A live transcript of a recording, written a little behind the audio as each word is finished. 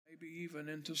maybe even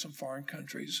into some foreign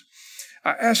countries.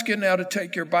 I ask you now to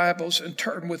take your Bibles and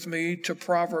turn with me to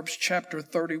Proverbs chapter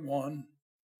 31.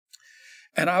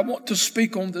 And I want to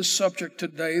speak on this subject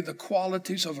today, the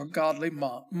qualities of a godly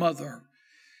mother.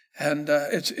 And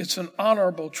it's an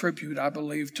honorable tribute, I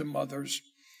believe, to mothers.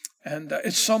 And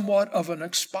it's somewhat of an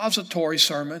expository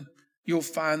sermon. You'll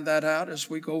find that out as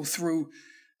we go through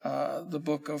the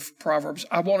book of Proverbs.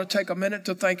 I want to take a minute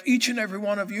to thank each and every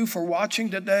one of you for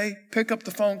watching today. Pick up the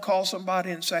phone, call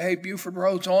somebody and say, hey, Buford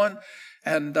Road's on.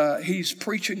 And he's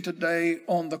preaching today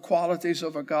on the qualities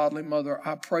of a godly mother.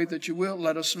 I pray that you will.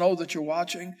 Let us know that you're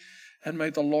watching, and may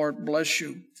the Lord bless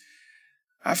you.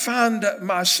 I find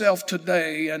myself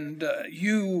today, and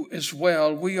you as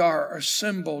well, we are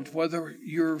assembled, whether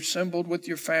you're assembled with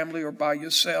your family or by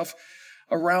yourself,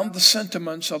 around the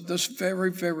sentiments of this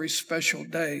very, very special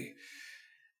day.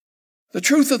 The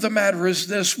truth of the matter is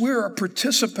this: we are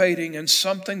participating in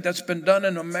something that's been done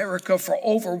in America for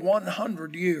over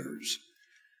 100 years.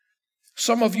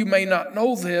 Some of you may not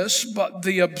know this, but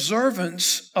the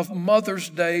observance of Mother's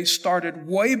Day started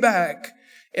way back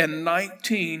in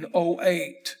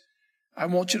 1908. I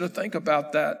want you to think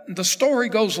about that. The story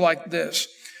goes like this.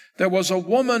 There was a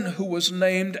woman who was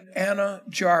named Anna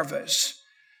Jarvis,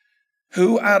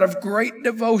 who out of great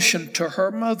devotion to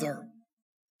her mother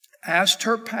asked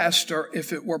her pastor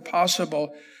if it were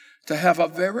possible to have a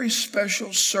very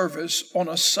special service on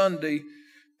a Sunday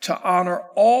to honor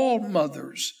all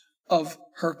mothers of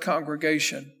her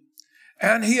congregation.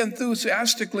 And he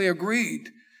enthusiastically agreed.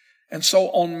 And so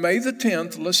on May the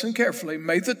 10th, listen carefully,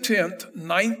 May the 10th,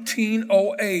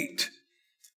 1908,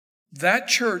 that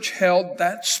church held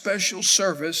that special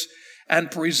service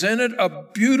and presented a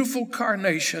beautiful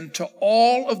carnation to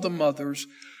all of the mothers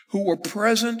who were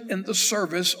present in the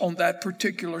service on that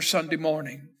particular Sunday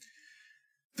morning.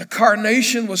 The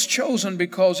carnation was chosen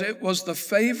because it was the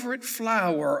favorite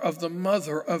flower of the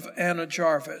mother of Anna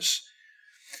Jarvis.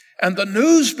 And the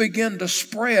news began to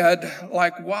spread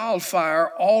like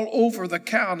wildfire all over the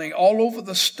county, all over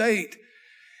the state.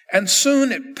 And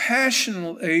soon it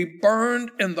passionately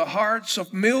burned in the hearts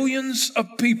of millions of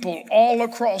people all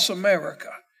across America.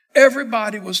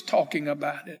 Everybody was talking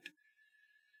about it.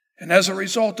 And as a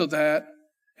result of that,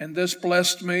 and this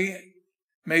blessed me,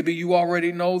 maybe you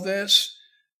already know this,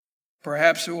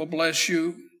 perhaps it will bless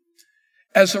you.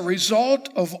 As a result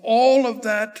of all of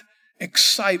that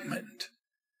excitement,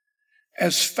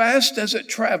 as fast as it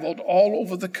traveled all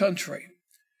over the country,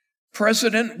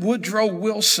 President Woodrow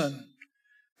Wilson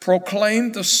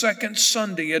proclaimed the second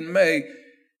Sunday in May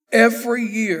every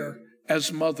year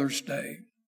as Mother's Day.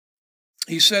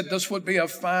 He said this would be a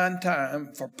fine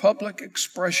time for public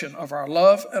expression of our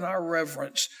love and our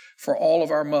reverence for all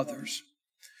of our mothers.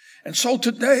 And so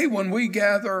today, when we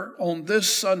gather on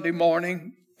this Sunday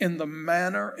morning in the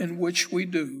manner in which we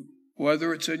do,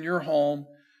 whether it's in your home,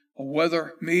 or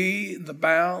whether me, the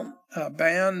band,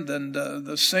 and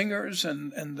the singers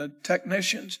and the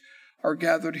technicians are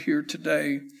gathered here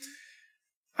today,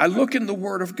 I look in the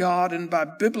Word of God, and by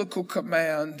biblical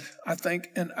command, I think,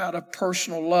 and out of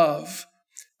personal love,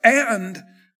 and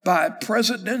by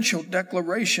presidential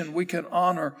declaration, we can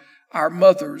honor our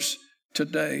mothers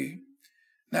today.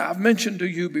 Now, I've mentioned to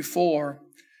you before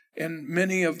in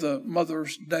many of the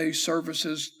Mother's Day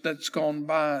services that's gone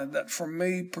by that for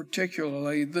me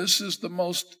particularly, this is the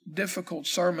most difficult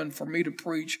sermon for me to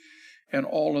preach in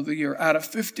all of the year. Out of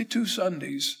 52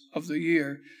 Sundays of the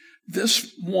year,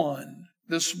 this one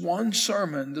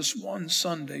sermon, this one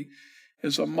Sunday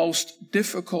is a most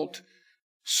difficult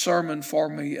sermon for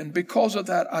me. And because of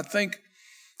that, I think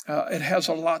it has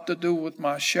a lot to do with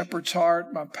my shepherd's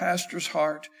heart, my pastor's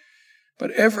heart.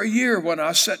 But every year when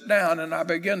I sit down and I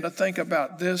begin to think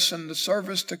about this and the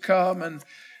service to come and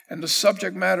the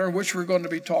subject matter in which we're going to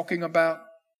be talking about,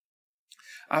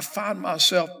 I find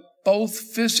myself both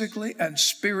physically and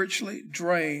spiritually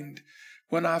drained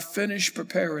when I finish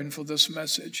preparing for this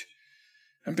message.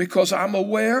 And because I'm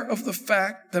aware of the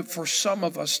fact that for some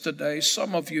of us today,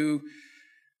 some of you,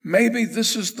 maybe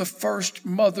this is the first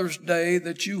Mother's Day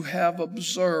that you have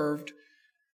observed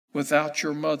without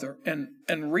your mother. And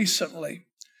recently,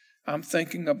 I'm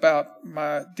thinking about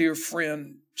my dear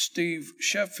friend, Steve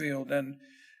Sheffield, and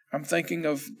I'm thinking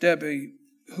of Debbie,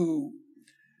 who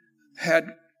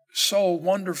had so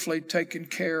wonderfully taken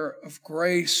care of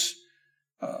Grace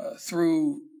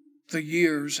through the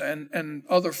years, and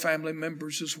other family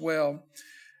members as well.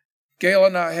 Gail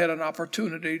and I had an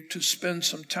opportunity to spend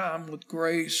some time with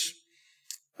Grace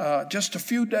just a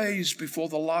few days before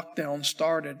the lockdown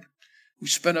started. We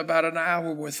spent about an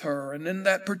hour with her, and in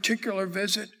that particular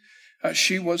visit,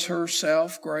 she was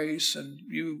herself, Grace, and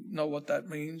you know what that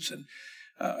means. And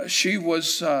She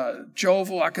was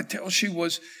jovial. I could tell she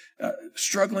was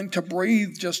struggling to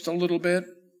breathe just a little bit.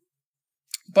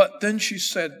 But then she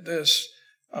said this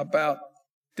about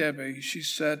Debbie. She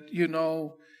said,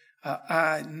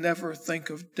 I never think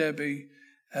of Debbie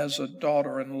as a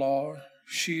daughter-in-law.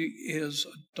 She is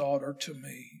a daughter to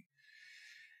me.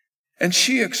 And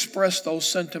she expressed those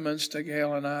sentiments to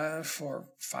Gail and I for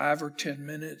 5 or 10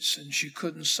 minutes, and she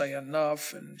couldn't say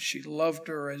enough, and she loved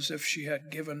her as if she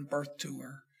had given birth to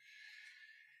her.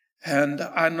 And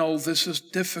I know this is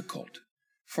difficult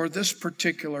for this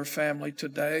particular family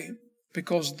today,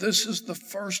 because this is the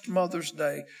first Mother's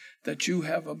Day that you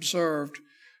have observed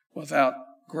without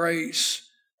Grace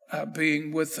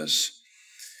being with us.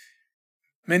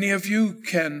 Many of you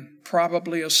can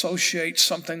probably associate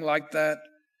something like that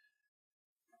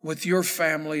with your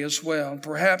family as well.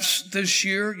 Perhaps this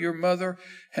year your mother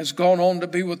has gone on to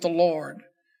be with the Lord.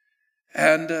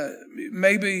 And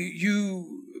maybe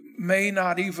you may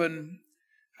not even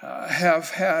have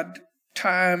had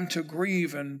time to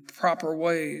grieve in proper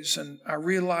ways. And I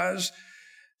realize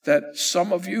that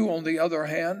some of you, on the other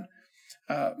hand,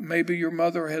 maybe your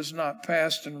mother has not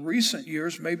passed in recent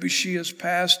years. Maybe she has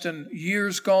passed in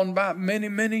years gone by, many,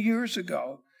 many years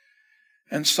ago.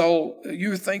 And so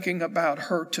you're thinking about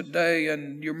her today,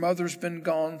 and your mother's been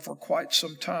gone for quite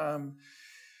some time.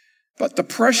 But the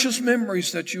precious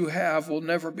memories that you have will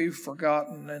never be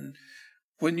forgotten. And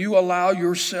when you allow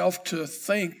yourself to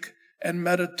think and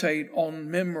meditate on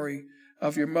memory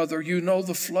of your mother,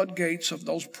 the floodgates of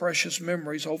those precious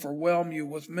memories overwhelm you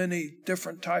with many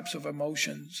different types of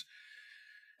emotions.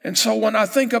 And so when I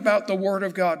think about the Word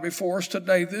of God before us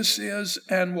today, this is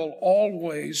and will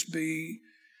always be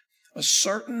a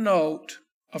certain note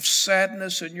of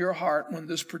sadness in your heart when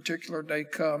this particular day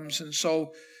comes. And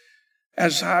so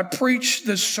as I preach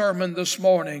this sermon this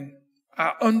morning,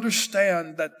 I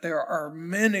understand that there are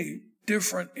many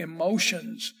different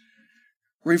emotions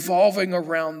revolving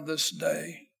around this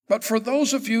day. But for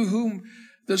those of you whom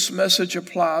this message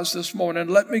applies this morning,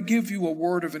 let me give you a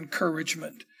word of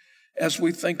encouragement as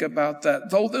we think about that.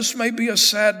 Though this may be a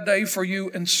sad day for you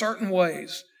in certain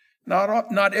ways,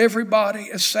 not everybody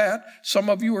is sad. Some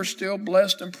of you are still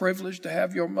blessed and privileged to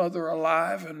have your mother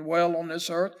alive and well on this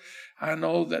earth. I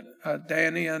know that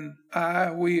Danny and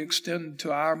we extend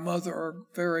to our mother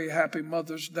a very happy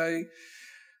Mother's Day.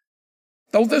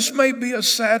 Though this may be a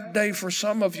sad day for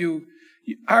some of you,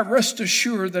 I rest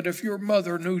assured that if your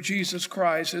mother knew Jesus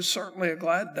Christ, it's certainly a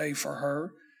glad day for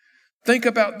her. Think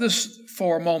about this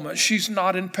for a moment. She's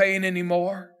not in pain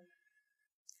anymore.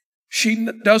 She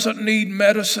doesn't need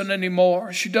medicine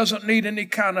anymore. She doesn't need any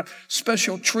kind of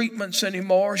special treatments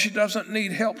anymore. She doesn't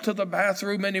need help to the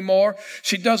bathroom anymore.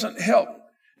 She doesn't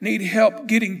need help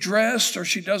getting dressed, or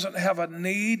she doesn't have a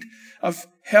need of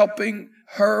helping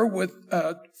her with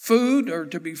food or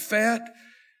to be fed.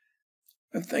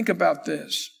 And think about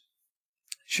this.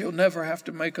 She'll never have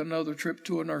to make another trip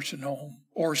to a nursing home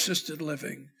or assisted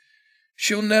living.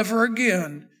 She'll never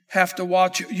again have to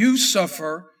watch you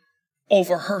suffer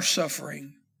over her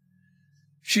suffering.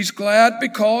 She's glad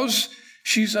because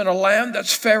she's in a land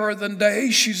that's fairer than day.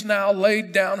 She's now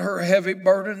laid down her heavy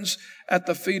burdens at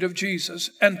the feet of Jesus.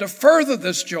 And to further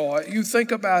this joy, you think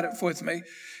about it with me.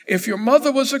 If your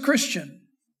mother was a Christian,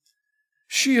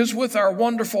 she is with our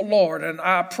wonderful Lord, and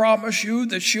I promise you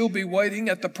that she'll be waiting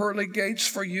at the pearly gates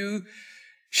for you.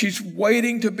 She's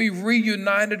waiting to be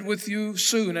reunited with you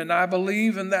soon, and I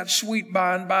believe in that sweet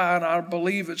by and by, and I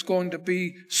believe it's going to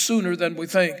be sooner than we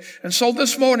think. And so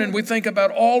this morning we think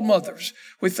about all mothers.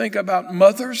 We think about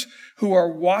mothers who are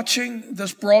watching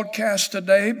this broadcast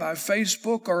today by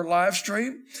Facebook or live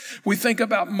stream. We think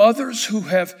about mothers who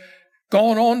have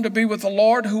gone on to be with the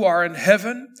Lord, who are in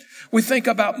heaven. We think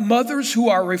about mothers who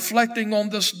are reflecting on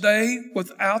this day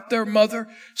without their mother.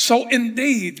 So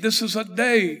indeed, this is a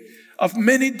day of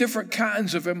many different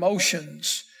kinds of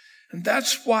emotions. And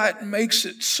that's why it makes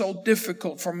it so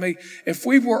difficult for me. If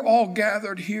we were all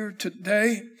gathered here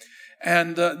today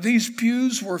and these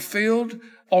pews were filled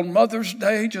on Mother's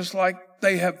Day, just like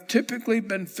they have typically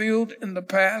been filled in the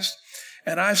past,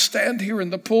 and I stand here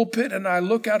in the pulpit and I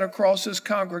look out across this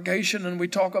congregation and we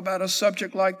talk about a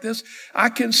subject like this, I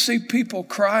can see people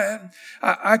crying.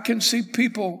 I can see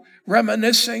people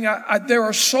reminiscing. There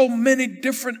are so many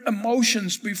different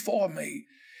emotions before me.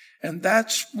 And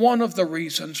that's one of the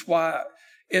reasons why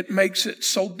it makes it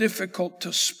so difficult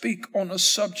to speak on a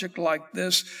subject like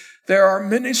this. There are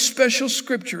many special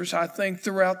scriptures, I think,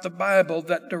 throughout the Bible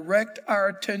that direct our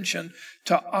attention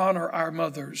to honor our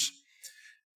mothers.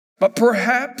 But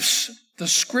perhaps the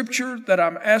scripture that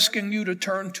I'm asking you to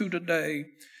turn to today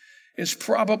is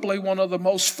probably one of the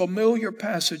most familiar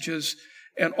passages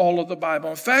in all of the Bible.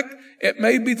 In fact, it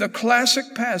may be the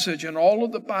classic passage in all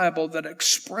of the Bible that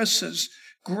expresses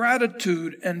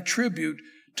gratitude and tribute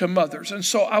to mothers. And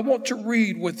so I want to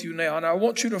read with you now, and I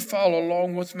want you to follow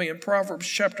along with me in Proverbs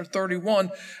chapter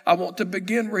 31. I want to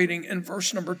begin reading in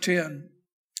verse number 10.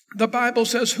 The Bible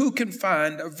says, "Who can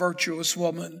find a virtuous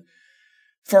woman?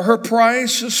 For her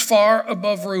price is far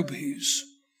above rubies.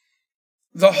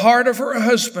 The heart of her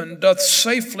husband doth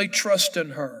safely trust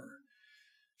in her,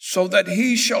 so that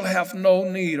he shall have no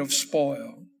need of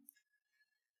spoil.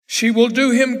 She will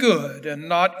do him good and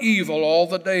not evil all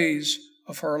the days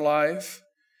of her life.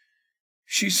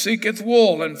 She seeketh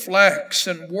wool and flax,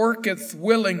 and worketh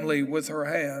willingly with her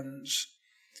hands.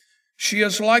 She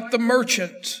is like the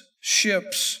merchant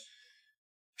ships.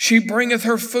 She bringeth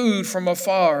her food from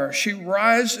afar. She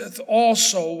riseth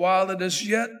also while it is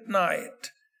yet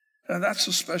night." And that's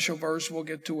a special verse we'll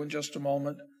get to in just a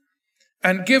moment.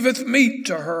 "And giveth meat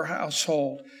to her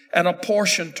household, and a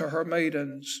portion to her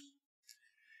maidens.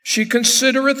 She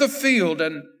considereth a field,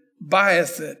 and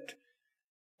buyeth it.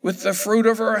 With the fruit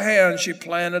of her hand she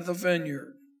planteth a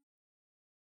vineyard.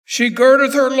 She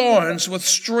girdeth her loins with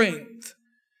strength,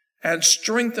 and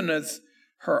strengtheneth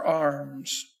her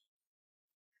arms."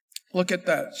 Look at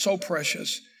that, so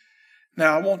precious.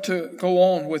 Now, I want to go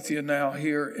on with you now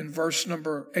here in verse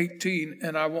number 18,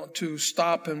 and I want to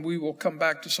stop, and we will come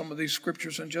back to some of these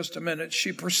scriptures in just a minute.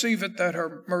 "She perceiveth that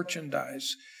her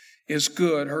merchandise is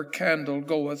good, her candle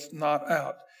goeth not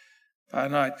out by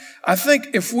night." I think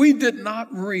if we did not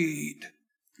read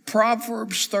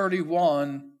Proverbs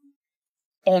 31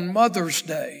 on Mother's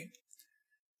Day,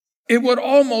 it would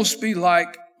almost be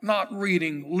like not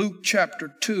reading Luke chapter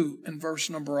 2 and verse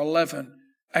number 11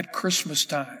 at Christmas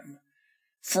time.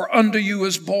 "For unto you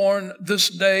is born this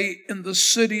day in the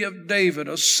city of David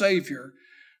a Savior,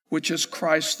 which is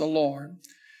Christ the Lord."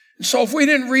 And so if we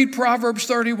didn't read Proverbs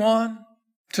 31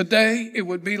 today, it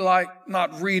would be like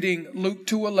not reading Luke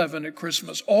 2:11 at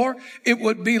Christmas, or it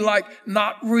would be like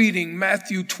not reading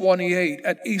Matthew 28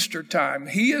 at Easter time.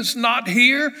 "He is not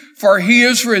here, for he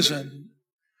is risen."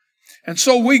 And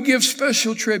so we give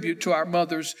special tribute to our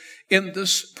mothers in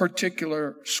this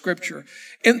particular scripture.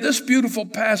 In this beautiful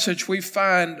passage, we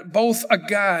find both a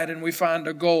guide and we find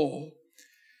a goal.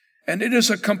 And it is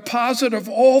a composite of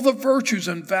all the virtues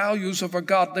and values of a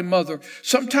godly mother.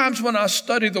 Sometimes when I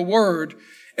study the Word,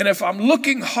 and if I'm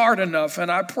looking hard enough, and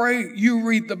I pray you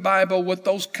read the Bible with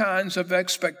those kinds of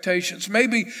expectations.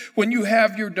 Maybe when you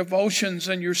have your devotions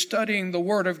and you're studying the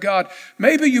Word of God,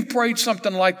 maybe you prayed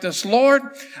something like this: "Lord,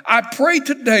 I pray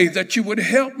today that you would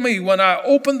help me when I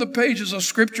open the pages of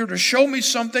Scripture to show me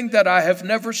something that I have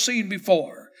never seen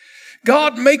before.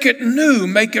 God, make it new,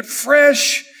 make it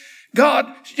fresh. God,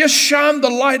 just shine the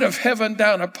light of heaven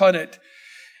down upon it."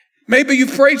 Maybe you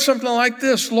prayed something like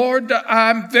this: "Lord,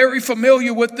 I'm very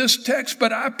familiar with this text,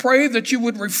 but I pray that you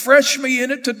would refresh me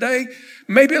in it today,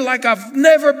 maybe like I've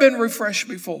never been refreshed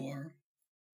before."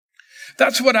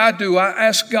 That's what I do. I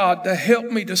ask God to help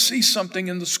me to see something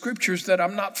in the scriptures that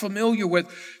I'm not familiar with,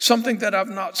 something that I've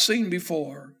not seen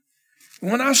before.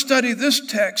 When I study this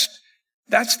text,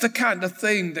 that's the kind of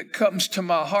thing that comes to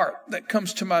my heart, that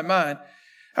comes to my mind.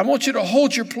 I want you to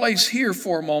hold your place here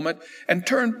for a moment and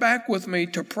turn back with me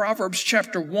to Proverbs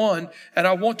chapter 1. And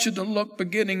I want you to look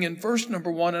beginning in verse number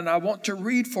 1. And I want to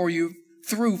read for you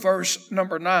through verse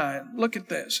number 9. Look at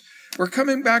this. We're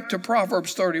coming back to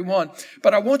Proverbs 31.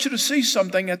 But I want you to see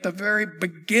something at the very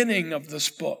beginning of this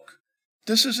book.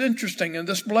 This is interesting, and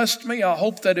this blessed me. I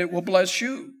hope that it will bless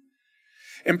you.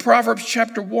 In Proverbs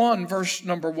chapter 1, verse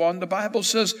number 1, the Bible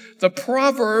says, "The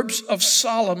Proverbs of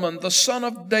Solomon, the son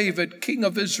of David, king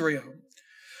of Israel,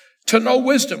 to know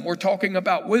wisdom." We're talking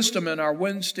about wisdom in our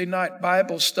Wednesday night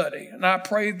Bible study. And I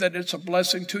pray that it's a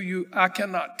blessing to you. I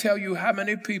cannot tell you how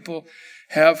many people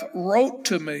have wrote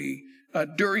to me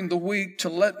during the week to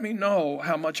let me know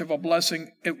how much of a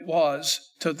blessing it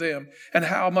was to them and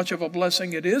how much of a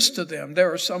blessing it is to them.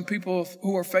 There are some people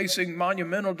who are facing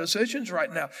monumental decisions right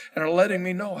now and are letting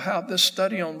me know how this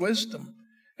study on wisdom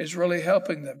is really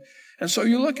helping them. And so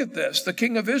you look at this: the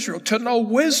king of Israel, to know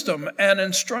wisdom and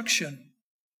instruction,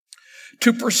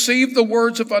 to perceive the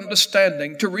words of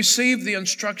understanding, to receive the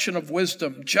instruction of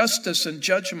wisdom, justice and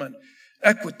judgment,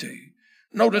 equity.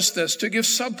 Notice this: to give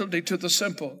subtlety to the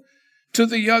simple, to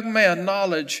the young man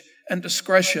knowledge and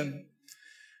discretion.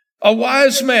 A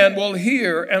wise man will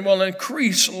hear and will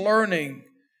increase learning,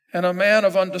 and a man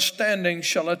of understanding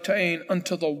shall attain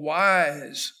unto the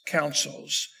wise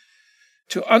counsels.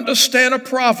 To understand a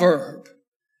proverb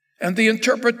and the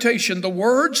interpretation, the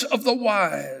words of the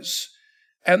wise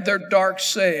and their dark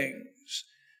sayings,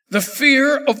 The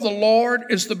fear of the Lord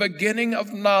is the beginning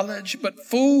of knowledge, but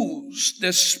fools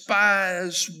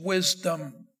despise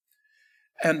wisdom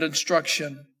and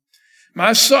instruction.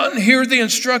 My son, hear the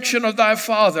instruction of thy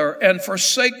father, and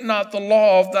forsake not the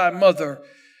law of thy mother,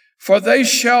 for they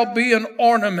shall be an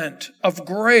ornament of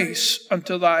grace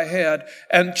unto thy head,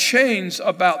 and chains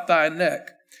about thy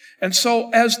neck. And so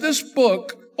as this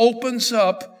book opens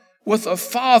up with a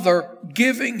father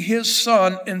giving his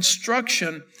son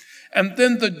instruction, and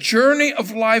then the journey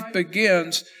of life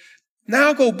begins.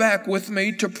 Now go back with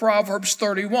me to Proverbs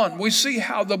 31. We see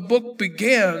how the book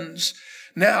begins.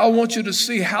 Now I want you to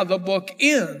see how the book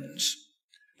ends.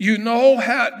 You know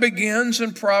how it begins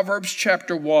in Proverbs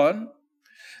chapter 1.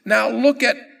 Now look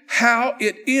at how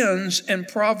it ends in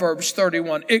Proverbs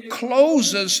 31. It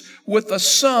closes with a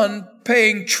son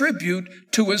paying tribute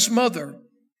to his mother.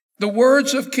 The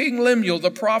words of King Lemuel,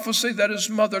 the prophecy that his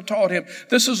mother taught him.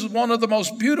 This is one of the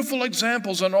most beautiful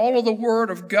examples in all of the Word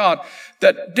of God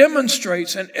that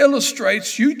demonstrates and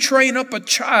illustrates you train up a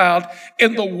child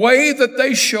in the way that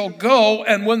they shall go,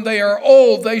 and when they are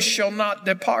old, they shall not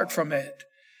depart from it.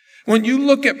 When you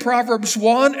look at Proverbs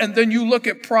 1 and then you look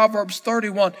at Proverbs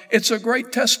 31, it's a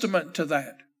great testament to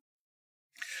that.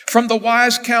 From the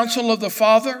wise counsel of the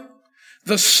father,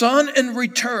 the son in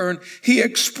return, he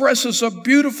expresses a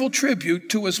beautiful tribute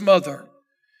to his mother.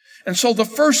 And so the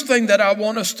first thing that I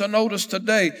want us to notice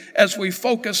today as we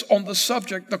focus on the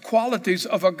subject, the qualities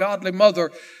of a godly mother,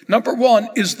 number one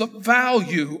is the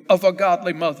value of a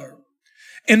godly mother.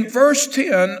 In verse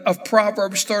 10 of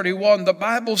Proverbs 31, the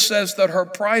Bible says that her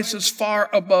price is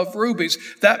far above rubies.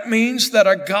 That means that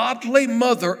a godly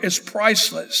mother is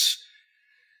priceless.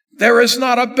 There is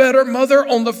not a better mother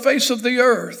on the face of the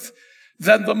earth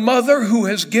than the mother who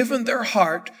has given their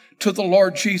heart to the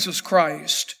Lord Jesus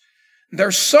Christ.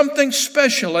 There's something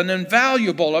special and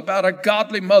invaluable about a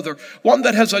godly mother, one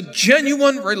that has a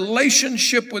genuine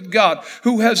relationship with God,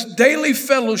 who has daily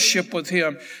fellowship with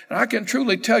Him. And I can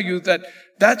truly tell you that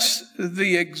that's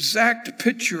the exact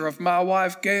picture of my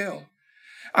wife, Gail.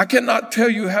 I cannot tell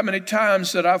you how many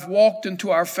times that I've walked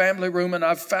into our family room and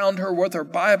I've found her with her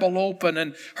Bible open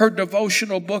and her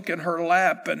devotional book in her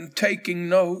lap and taking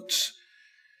notes.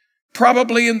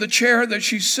 Probably in the chair that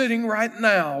she's sitting right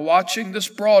now, watching this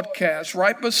broadcast,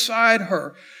 right beside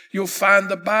her, you'll find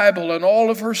the Bible and all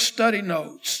of her study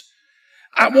notes.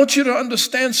 I want you to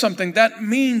understand something. That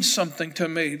means something to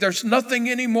me. There's nothing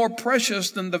any more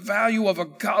precious than the value of a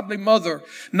godly mother.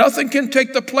 Nothing can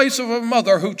take the place of a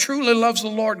mother who truly loves the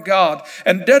Lord God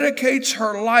and dedicates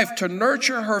her life to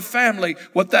nurture her family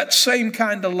with that same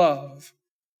kind of love.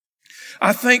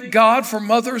 I thank God for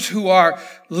mothers who are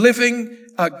living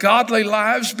godly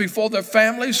lives before their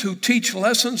families, who teach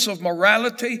lessons of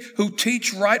morality, who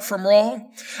teach right from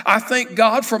wrong. I thank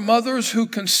God for mothers who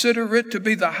consider it to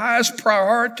be the highest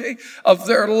priority of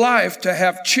their life to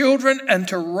have children and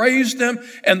to raise them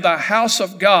in the house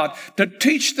of God, to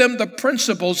teach them the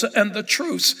principles and the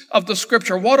truths of the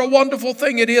Scripture. What a wonderful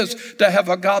thing it is to have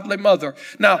a godly mother.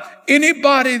 Now,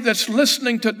 anybody that's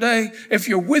listening today, if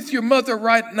you're with your mother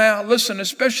right now, listen,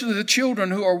 especially the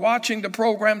children who are watching the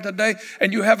program today,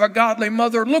 and you have a godly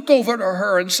mother, look over to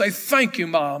her and say, thank you,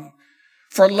 Mom,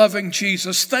 for loving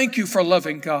Jesus. Thank you for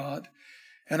loving God.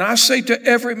 And I say to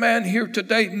every man here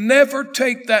today, never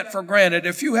take that for granted.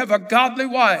 If you have a godly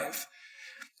wife,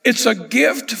 it's a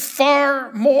gift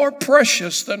far more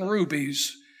precious than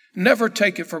rubies. Never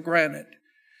take it for granted.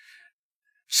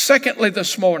 Secondly,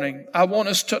 this morning, I want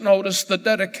us to notice the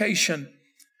dedication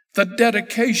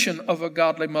of a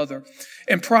godly mother.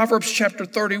 In Proverbs chapter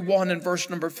 31 and verse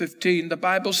number 15, the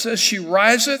Bible says, she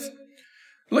riseth.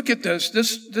 Look at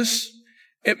this.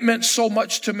 It meant so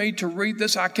much to me to read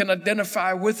this. I can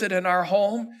identify with it in our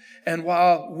home. And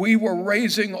while we were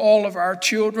raising all of our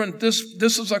children, this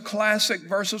is a classic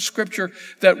verse of Scripture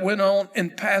that went on in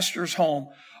pastor's home.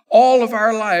 All of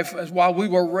our life, while we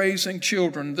were raising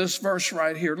children, this verse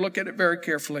right here, look at it very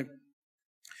carefully.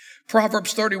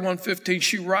 Proverbs 31:15,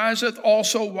 she riseth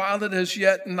also while it is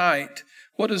yet night.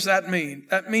 What does that mean?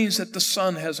 That means that the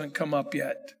sun hasn't come up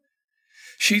yet.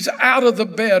 She's out of the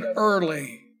bed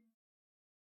early.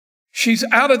 She's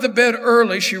out of the bed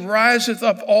early. She riseth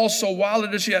up also while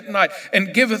it is yet night,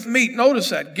 and giveth meat. Notice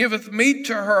that. Giveth meat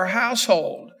to her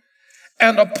household,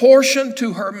 and a portion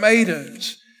to her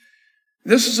maidens.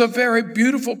 This is a very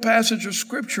beautiful passage of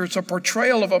Scripture. It's a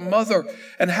portrayal of a mother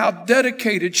and how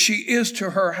dedicated she is to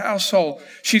her household.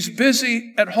 She's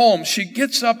busy at home. She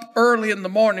gets up early in the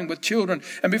morning with children.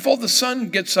 And before the sun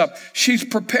gets up, she's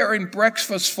preparing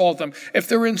breakfast for them. If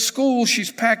they're in school,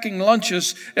 she's packing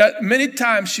lunches. Many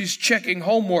times she's checking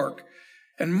homework.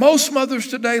 And most mothers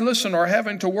today, listen, are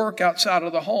having to work outside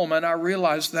of the home, and I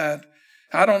realize that.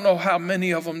 I don't know how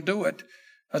many of them do it.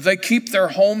 They keep their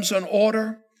homes in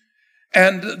order,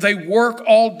 and they work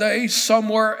all day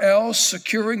somewhere else,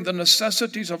 securing the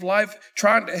necessities of life,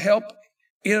 trying to help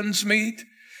ends meet.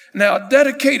 Now, a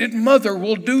dedicated mother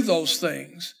will do those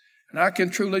things. And I can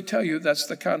truly tell you that's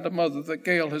the kind of mother that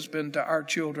Gail has been to our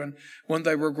children when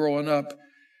they were growing up.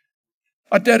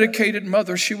 A dedicated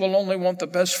mother, she will only want the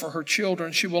best for her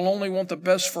children. She will only want the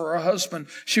best for her husband.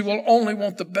 She will only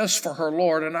want the best for her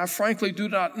Lord. And I frankly do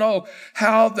not know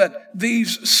how that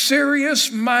these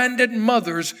serious-minded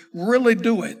mothers really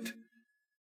do it.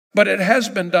 But it has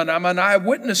been done. I'm an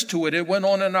eyewitness to it. It went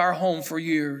on in our home for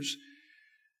years.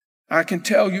 I can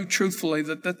tell you truthfully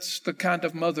that that's the kind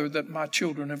of mother that my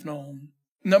children have known.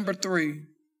 Number 3,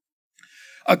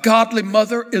 a godly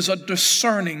mother is a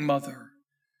discerning mother.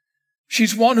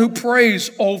 She's one who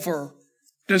prays over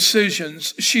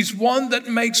decisions. She's one that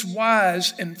makes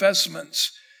wise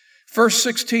investments. Verse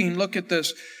 16, look at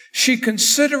this. She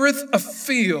considereth a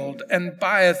field and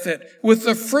buyeth it. With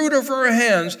the fruit of her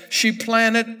hands, she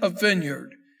planted a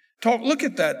vineyard. Look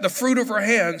at that. The fruit of her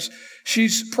hands.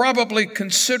 She's probably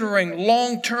considering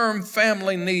long-term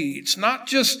family needs, not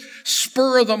just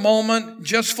spur of the moment,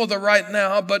 just for the right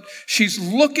now, but she's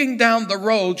looking down the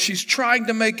road. She's trying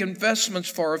to make investments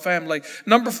for her family.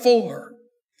 Number 4,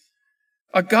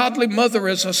 a godly mother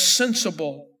is a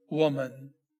sensible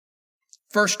woman.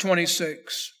 Verse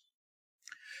 26,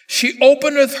 she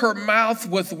openeth her mouth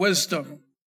with wisdom.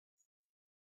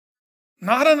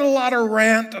 Not in a lot of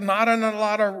rant, not in a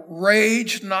lot of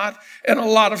rage, not in a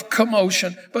lot of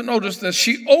commotion. But notice this.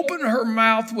 She opened her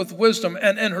mouth with wisdom,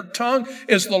 and in her tongue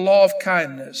is the law of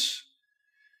kindness.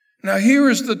 Now here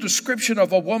is the description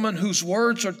of a woman whose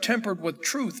words are tempered with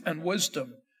truth and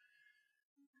wisdom,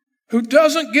 who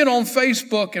doesn't get on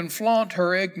Facebook and flaunt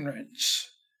her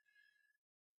ignorance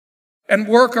and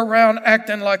work around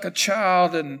acting like a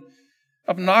child and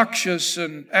obnoxious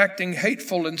and acting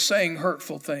hateful and saying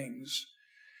hurtful things.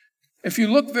 If you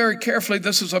look very carefully,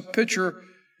 this is a picture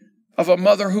of a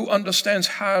mother who understands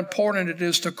how important it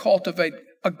is to cultivate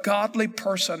a godly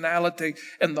personality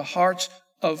in the hearts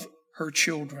of her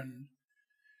children.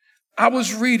 I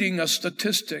was reading a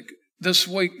statistic this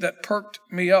week that perked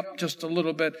me up just a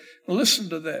little bit. Listen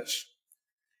to this.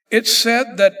 It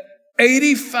said that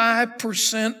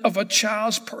 85% of a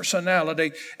child's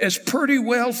personality is pretty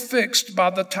well fixed by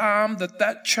the time that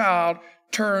that child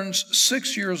turns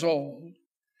 6 years old.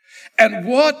 And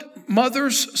what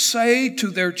mothers say to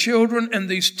their children in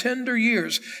these tender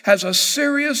years has a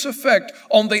serious effect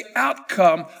on the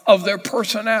outcome of their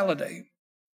personality.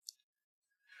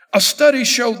 A study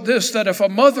showed this, that if a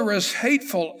mother is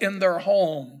hateful in their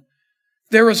home,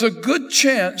 there is a good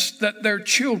chance that their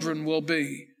children will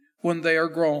be when they are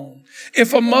grown.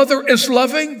 If a mother is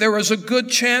loving, there is a good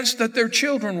chance that their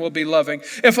children will be loving.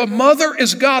 If a mother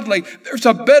is godly, there's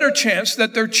a better chance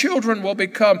that their children will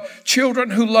become children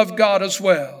who love God as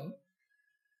well.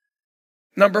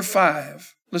 Number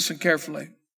 5, listen carefully.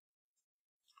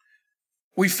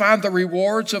 We find the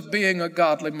rewards of being a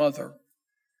godly mother.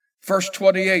 Verse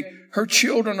 28, her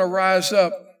children arise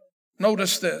up.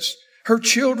 Notice this. Her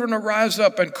children arise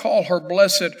up and call her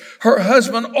blessed. Her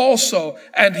husband also,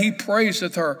 and he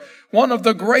praiseth her. One of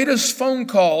the greatest phone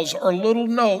calls or little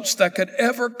notes that could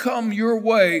ever come your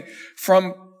way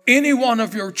from any one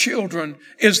of your children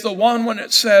is the one when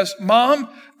it says, Mom,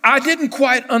 I didn't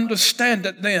quite understand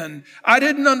it then. I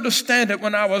didn't understand it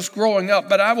when I was growing up,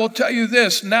 but I will tell you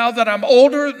this, now that I'm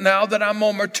older, now that I'm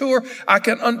more mature, I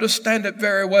can understand it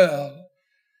very well.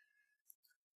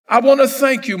 I want to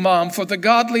thank you, Mom, for the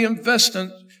godly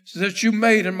investment that you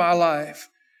made in my life.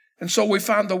 And so we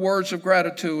find the words of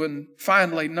gratitude. And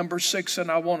finally, number 6, and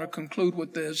I want to conclude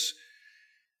with this,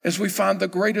 is we find the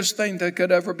greatest thing that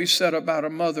could ever be said about a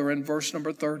mother in verse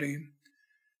number 30.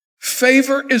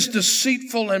 Favor is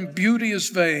deceitful and beauty is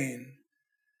vain,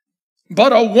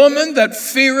 but a woman that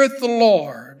feareth the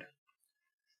Lord,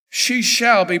 she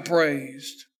shall be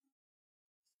praised.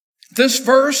 This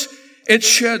verse, it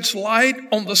sheds light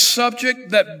on the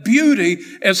subject that beauty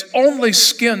is only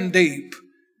skin deep.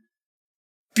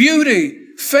 Beauty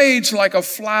fades like a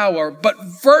flower, but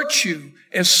virtue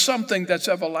is something that's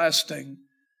everlasting.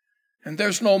 And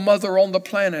there's no mother on the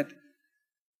planet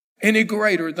any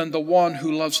greater than the one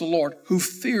who loves the Lord, who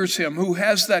fears Him, who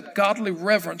has that godly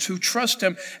reverence, who trusts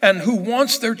Him, and who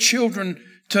wants their children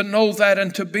to know that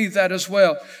and to be that as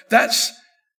well. That's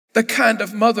the kind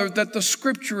of mother that the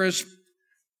Scripture is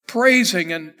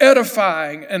praising and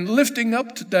edifying and lifting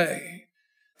up today.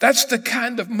 That's the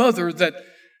kind of mother that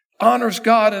honors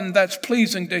God and that's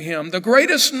pleasing to Him. The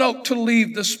greatest note to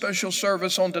leave this special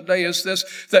service on today is this,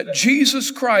 that Jesus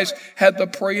Christ had the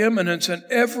preeminence in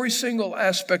every single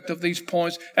aspect of these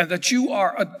points, and that you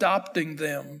are adopting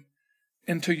them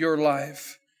into your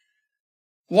life.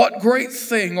 What great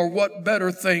thing or what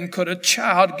better thing could a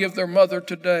child give their mother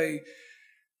today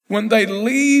when they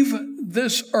leave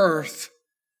this earth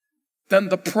than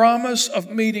the promise of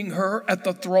meeting her at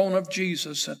the throne of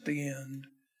Jesus at the end?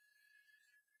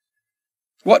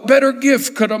 What better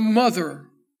gift could a mother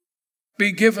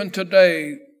be given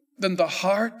today than the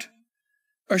heart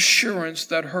assurance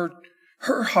that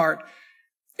her heart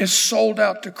is sold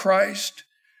out to Christ,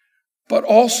 but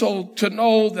also to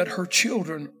know that her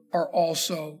children are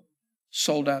also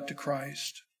sold out to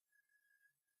Christ?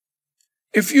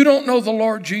 If you don't know the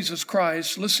Lord Jesus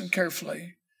Christ, listen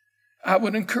carefully. I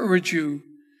would encourage you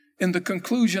in the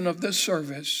conclusion of this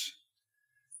service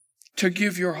to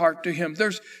give your heart to Him.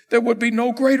 There would be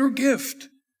no greater gift.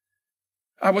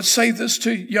 I would say this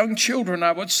to young children.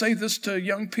 I would say this to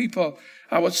young people.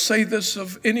 I would say this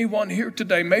of anyone here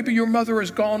today. Maybe your mother has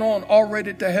gone on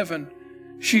already to heaven.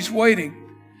 She's waiting.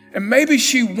 And maybe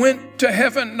she went to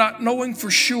heaven not knowing for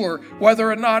sure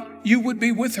whether or not you would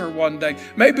be with her one day.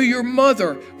 Maybe your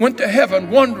mother went to heaven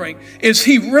wondering, is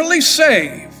he really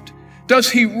saved? Does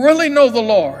he really know the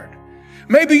Lord?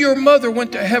 Maybe your mother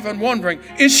went to heaven wondering,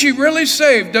 is she really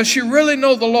saved? Does she really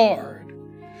know the Lord?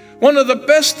 One of the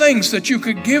best things that you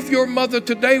could give your mother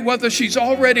today, whether she's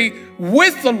already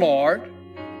with the Lord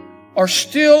or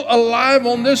still alive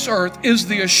on this earth, is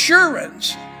the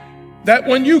assurance that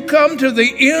when you come to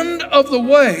the end of the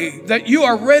way, that you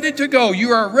are ready to go,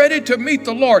 you are ready to meet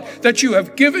the Lord, that you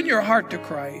have given your heart to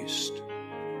Christ.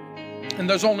 And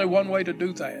there's only one way to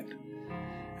do that,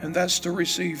 and that's to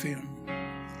receive Him.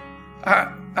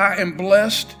 I am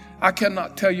blessed. I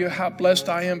cannot tell you how blessed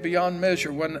I am beyond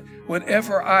measure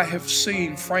whenever I have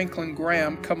seen Franklin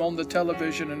Graham come on the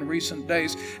television in recent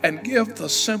days and give the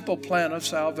simple plan of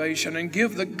salvation and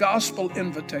give the gospel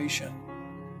invitation.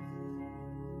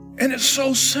 And it's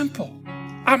so simple.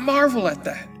 I marvel at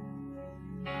that.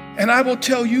 And I will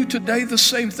tell you today the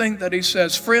same thing that he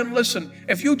says. Friend, listen,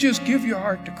 if you just give your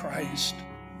heart to Christ,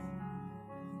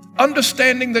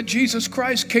 understanding that Jesus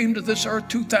Christ came to this earth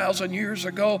 2,000 years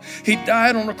ago. He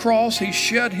died on the cross. He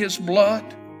shed His blood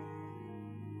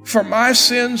for my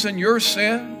sins and your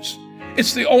sins.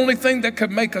 It's the only thing that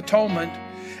could make atonement.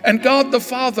 And God the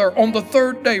Father on the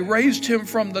third day raised Him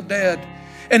from the dead.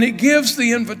 And He gives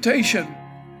the invitation,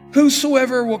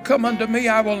 whosoever will come unto me,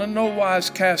 I will in no wise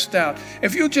cast out.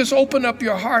 If you just open up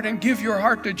your heart and give your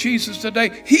heart to Jesus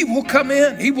today, He will come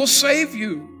in. He will save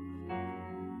you.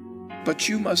 But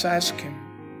you must ask Him.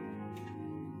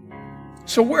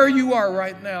 So where you are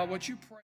right now, would you pray?